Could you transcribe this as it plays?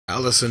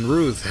Allison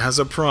Ruth has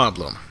a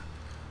problem.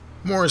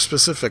 More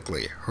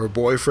specifically, her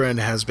boyfriend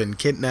has been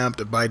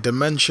kidnapped by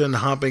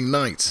dimension-hopping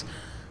knights.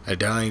 A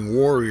dying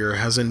warrior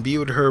has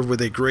imbued her with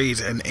a great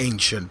and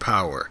ancient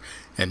power,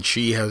 and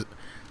she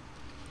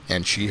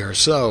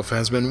herself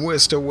has been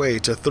whisked away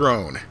to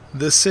Throne,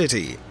 the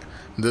city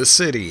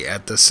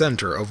at the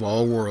center of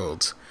all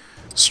worlds.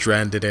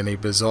 Stranded in a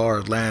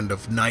bizarre land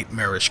of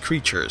nightmarish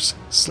creatures,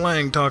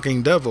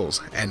 slang-talking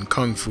devils, and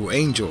kung fu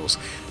angels,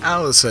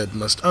 Allison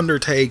must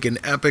undertake an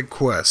epic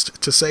quest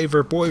to save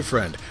her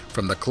boyfriend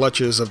from the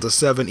clutches of the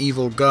 7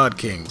 evil god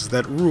kings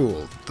that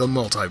rule the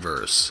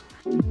multiverse.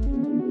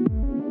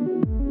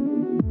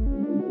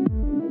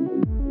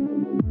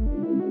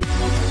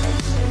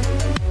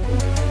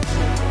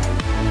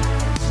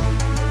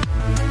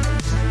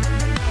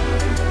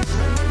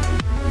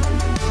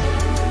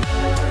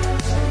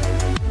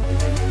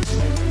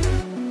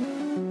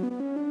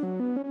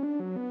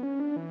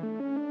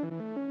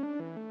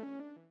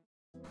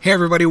 Hey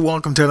everybody,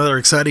 welcome to another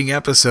exciting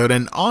episode,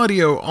 an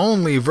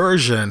audio-only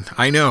version.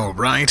 I know,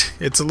 right?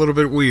 It's a little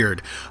bit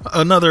weird.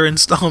 Another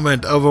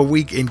installment of A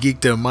Week in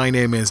Geekdom. My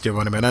name is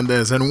Giovannie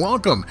Menendez, and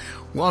welcome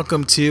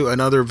to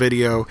another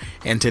video,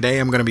 and today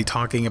I'm going to be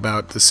talking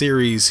about the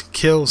series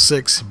Kill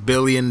 6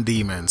 Billion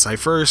Demons. I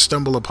first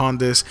stumbled upon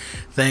this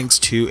thanks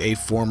to a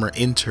former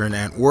intern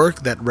at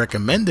work that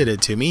recommended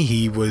it to me.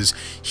 He was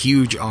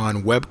huge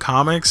on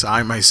webcomics.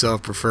 I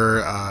myself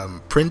prefer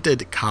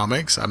printed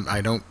comics.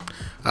 I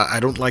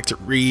don't like to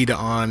read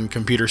on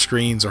computer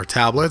screens or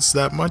tablets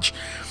that much.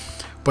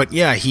 But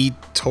yeah, he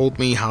told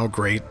me how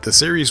great the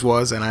series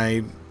was, and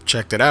I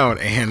checked it out,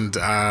 and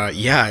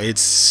yeah,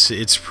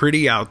 it's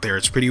pretty out there.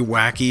 It's pretty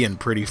wacky and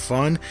pretty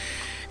fun,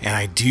 and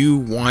I do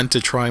want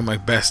to try my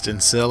best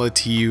and sell it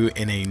to you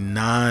in a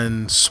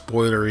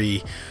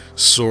non-spoilery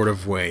sort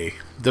of way.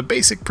 The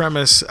basic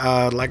premise,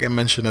 like I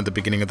mentioned at the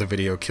beginning of the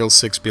video, Kill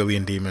 6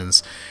 Billion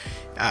Demons.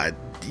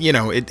 You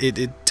know,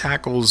 it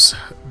tackles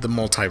the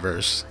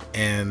multiverse,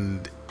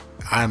 and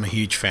I'm a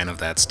huge fan of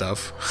that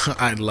stuff.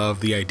 I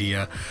love the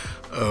idea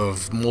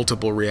of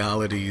multiple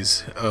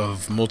realities,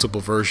 of multiple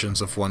versions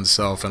of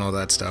oneself and all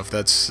that stuff.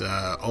 That's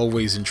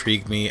always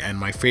intrigued me, and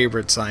my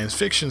favorite science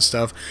fiction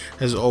stuff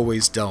has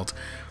always dealt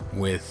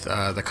with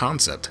the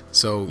concept.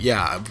 So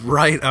yeah,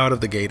 right out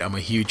of the gate, I'm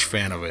a huge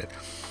fan of it.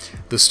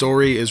 The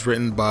story is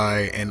written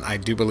by, and I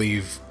do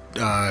believe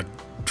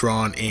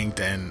drawn, inked,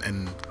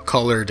 and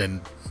colored,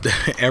 and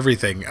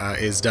everything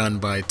is done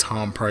by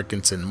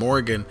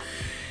Parkinson-Morgan,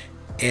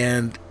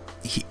 and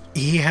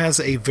he has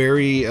a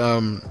very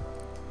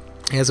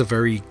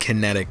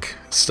kinetic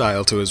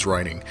style to his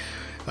writing.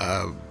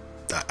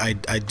 I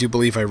do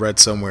believe I read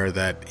somewhere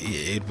that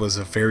it was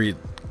a very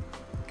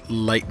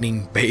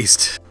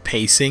lightning-based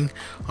pacing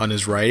on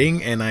his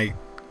writing, and I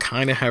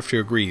kind of have to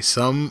agree.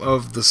 Some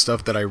of the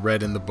stuff that I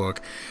read in the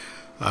book,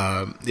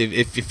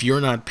 if you're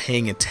not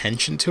paying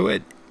attention to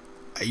it,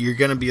 you're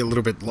going to be a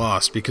little bit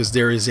lost, because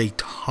there is a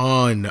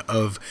ton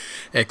of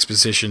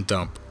exposition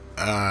dump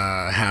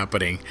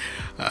happening.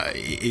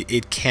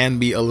 It can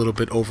be a little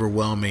bit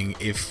overwhelming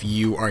if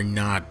you are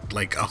not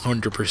like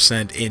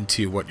 100%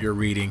 into what you're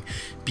reading,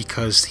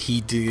 because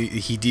he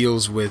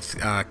deals with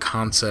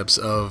concepts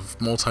of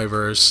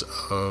multiverse,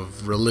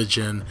 of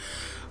religion,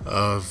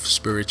 of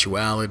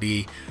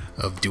spirituality,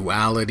 of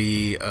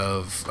duality,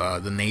 of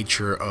the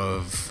nature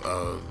of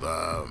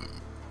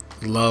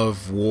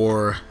love,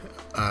 war,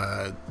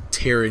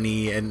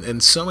 tyranny,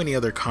 and so many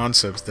other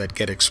concepts that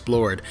get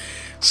explored.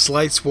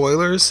 Slight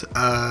spoilers,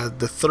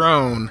 the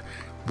Throne,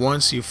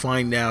 once you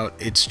find out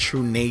its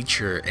true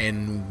nature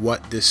and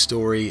what this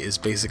story is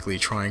basically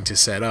trying to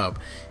set up,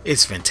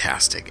 it's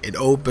fantastic. It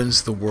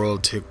opens the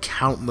world to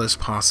countless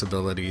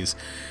possibilities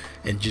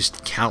and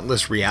just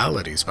countless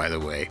realities, by the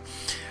way.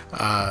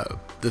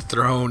 The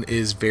Throne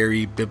is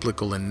very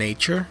biblical in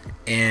nature,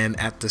 and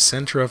at the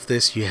center of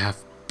this you have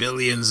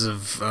billions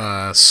of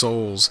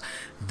souls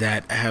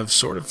that have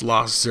sort of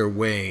lost their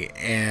way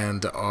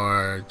and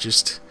are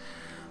just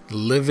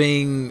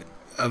living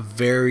a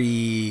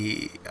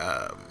very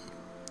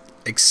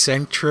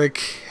eccentric,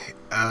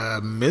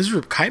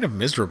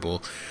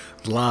 miserable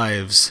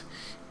lives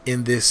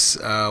in this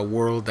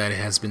world that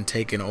has been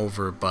taken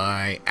over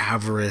by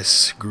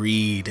avarice,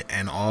 greed,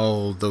 and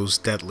all those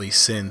deadly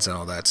sins and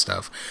all that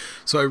stuff.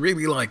 So I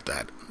really like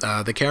that.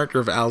 The character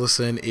of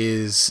Allison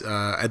is,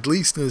 at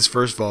least in this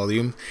first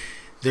volume,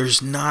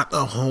 there's not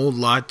a whole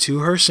lot to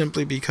her,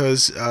 simply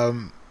because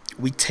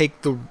we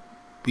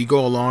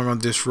go along on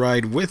this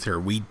ride with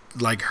her.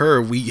 Like her,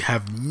 we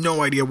have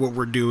no idea what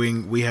we're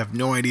doing. We have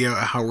no idea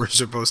how we're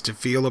supposed to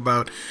feel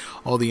about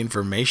all the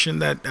information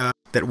that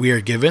we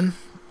are given.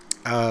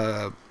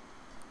 But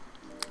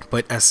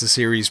as the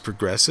series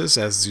progresses,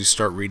 as you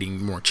start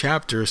reading more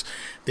chapters,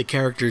 the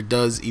character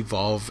does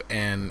evolve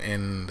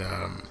and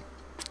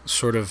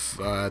sort of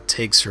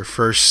takes her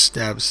first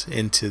steps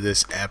into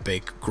this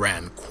epic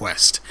grand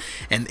quest.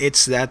 And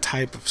it's that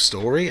type of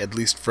story, at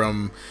least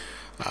from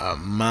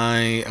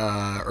my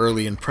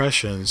early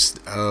impressions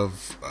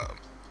of,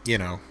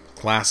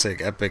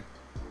 classic epic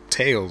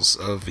tales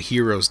of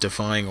heroes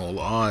defying all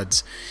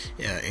odds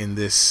in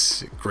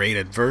this great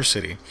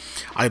adversity.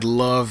 I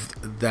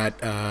love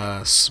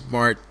that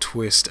smart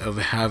twist of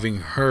having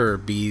her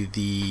be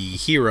the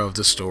hero of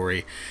the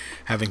story,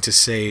 having to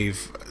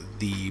save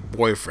the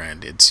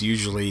boyfriend. It's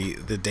usually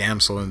the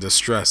damsel in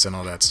distress and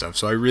all that stuff.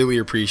 So I really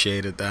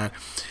appreciated that,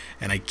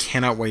 and I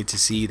cannot wait to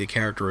see the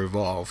character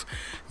evolve.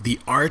 The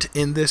art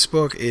in this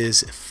book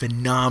is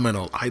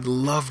phenomenal. I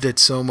loved it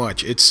so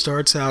much. It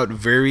starts out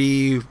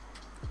very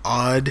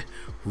odd,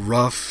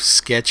 rough,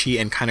 sketchy,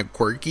 and kind of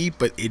quirky,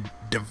 but it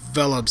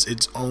develops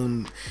its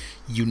own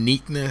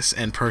uniqueness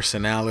and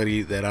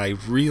personality that I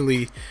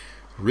really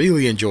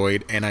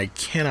enjoyed, and I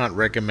cannot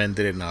recommend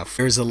it enough.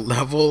 There's a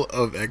level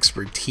of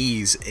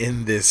expertise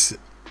in this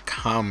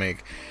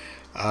comic.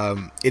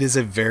 It is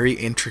a very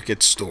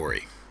intricate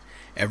story.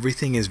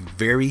 Everything is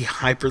very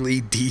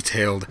hyperly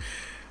detailed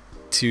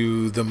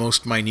to the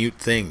most minute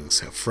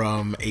things,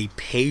 from a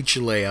page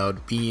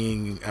layout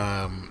being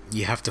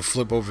you have to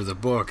flip over the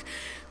book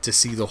to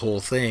see the whole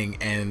thing,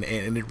 and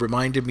it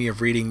reminded me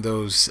of reading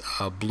those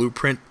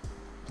blueprint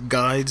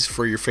guides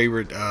for your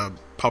favorite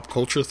pop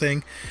culture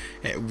thing,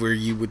 where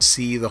you would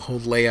see the whole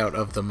layout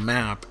of the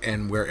map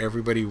and where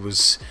everybody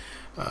was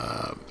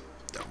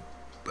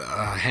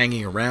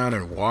hanging around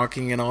and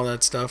walking and all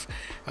that stuff,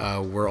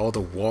 where all the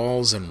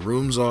walls and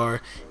rooms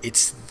are.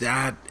 It's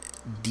that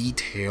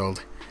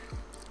detailed,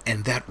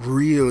 and that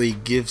really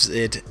gives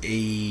it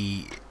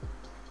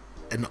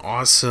an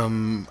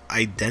awesome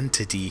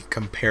identity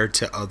compared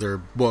to other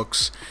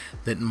books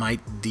that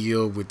might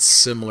deal with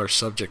similar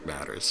subject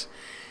matters.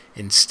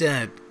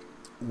 Instead,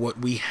 what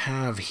we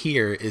have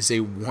here is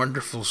a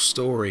wonderful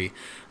story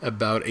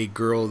about a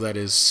girl that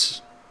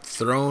is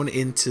thrown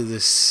into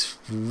this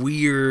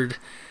weird,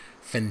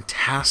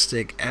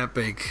 fantastic,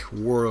 epic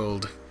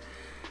world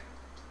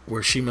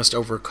where she must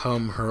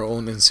overcome her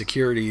own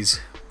insecurities,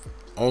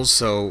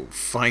 also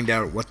find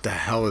out what the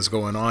hell is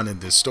going on in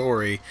this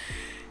story,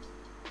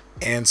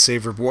 and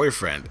save her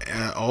boyfriend.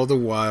 All the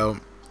while,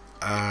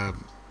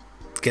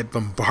 get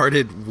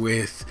bombarded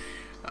with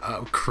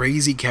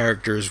crazy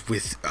characters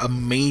with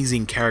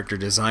amazing character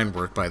design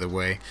work, by the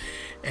way,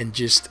 and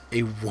just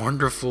a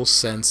wonderful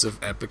sense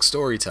of epic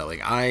storytelling.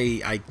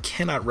 I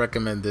cannot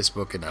recommend this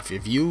book enough.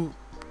 If you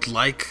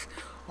like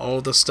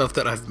all the stuff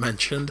that I've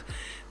mentioned,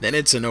 then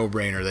it's a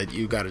no-brainer that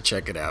you got to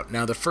check it out.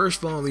 Now, the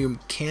first volume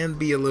can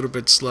be a little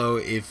bit slow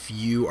if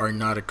you are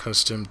not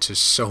accustomed to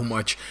so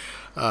much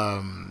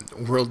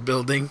world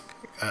building,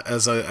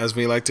 as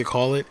we like to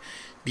call it,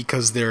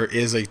 because there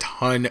is a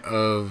ton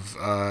of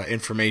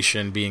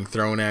information being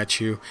thrown at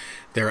you.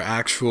 There are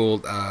actual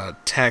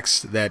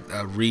texts that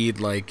read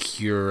like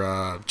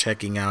you're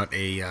checking out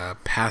a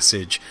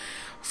passage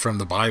from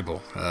the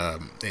Bible,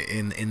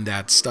 in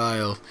that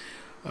style,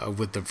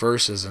 with the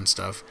verses and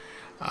stuff.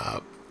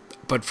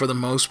 But for the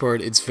most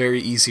part, it's very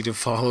easy to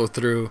follow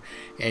through,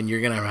 and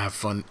you're gonna have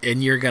fun,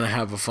 and you're gonna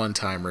have a fun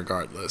time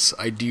regardless.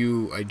 I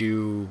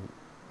do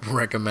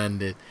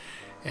recommend it,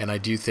 and I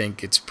do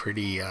think it's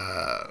pretty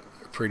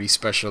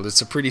special.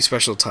 It's a pretty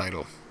special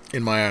title,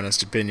 in my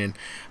honest opinion.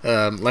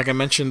 Like I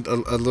mentioned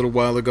a little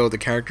while ago, the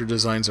character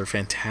designs are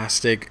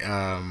fantastic.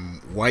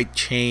 White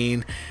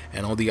Chain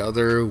and all the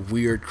other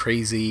weird,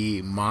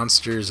 crazy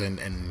monsters and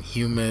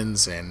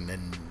humans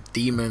and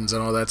demons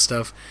and all that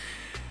stuff.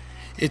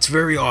 It's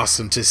very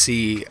awesome to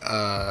see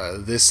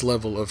this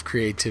level of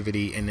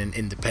creativity in an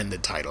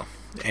independent title,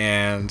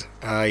 and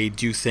I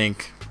do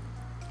think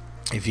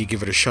if you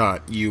give it a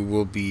shot, you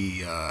will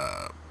be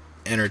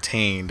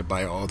entertained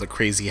by all the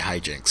crazy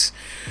hijinks.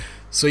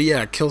 So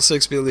yeah, Kill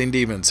 6 Billion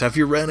Demons. Have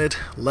you read it?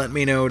 Let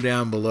me know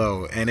down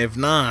below. And if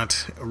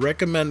not,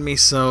 recommend me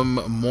some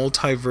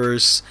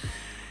multiverse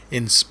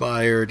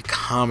inspired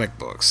comic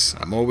books.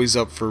 I'm always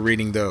up for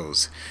reading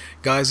those.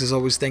 Guys, as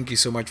always, thank you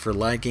so much for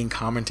liking,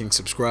 commenting,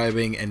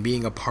 subscribing, and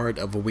being a part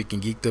of A Week in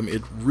Geekdom.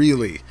 It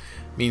really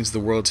means the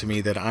world to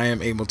me that I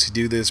am able to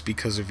do this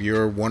because of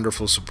your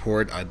wonderful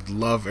support. I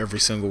love every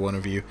single one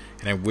of you,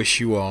 and I wish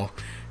you all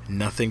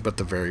nothing but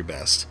the very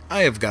best.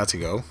 I have got to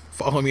go.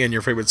 Follow me on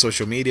your favorite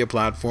social media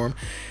platform,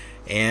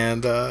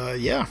 and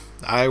yeah,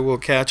 I will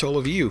catch all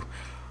of you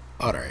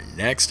on our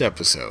next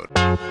episode.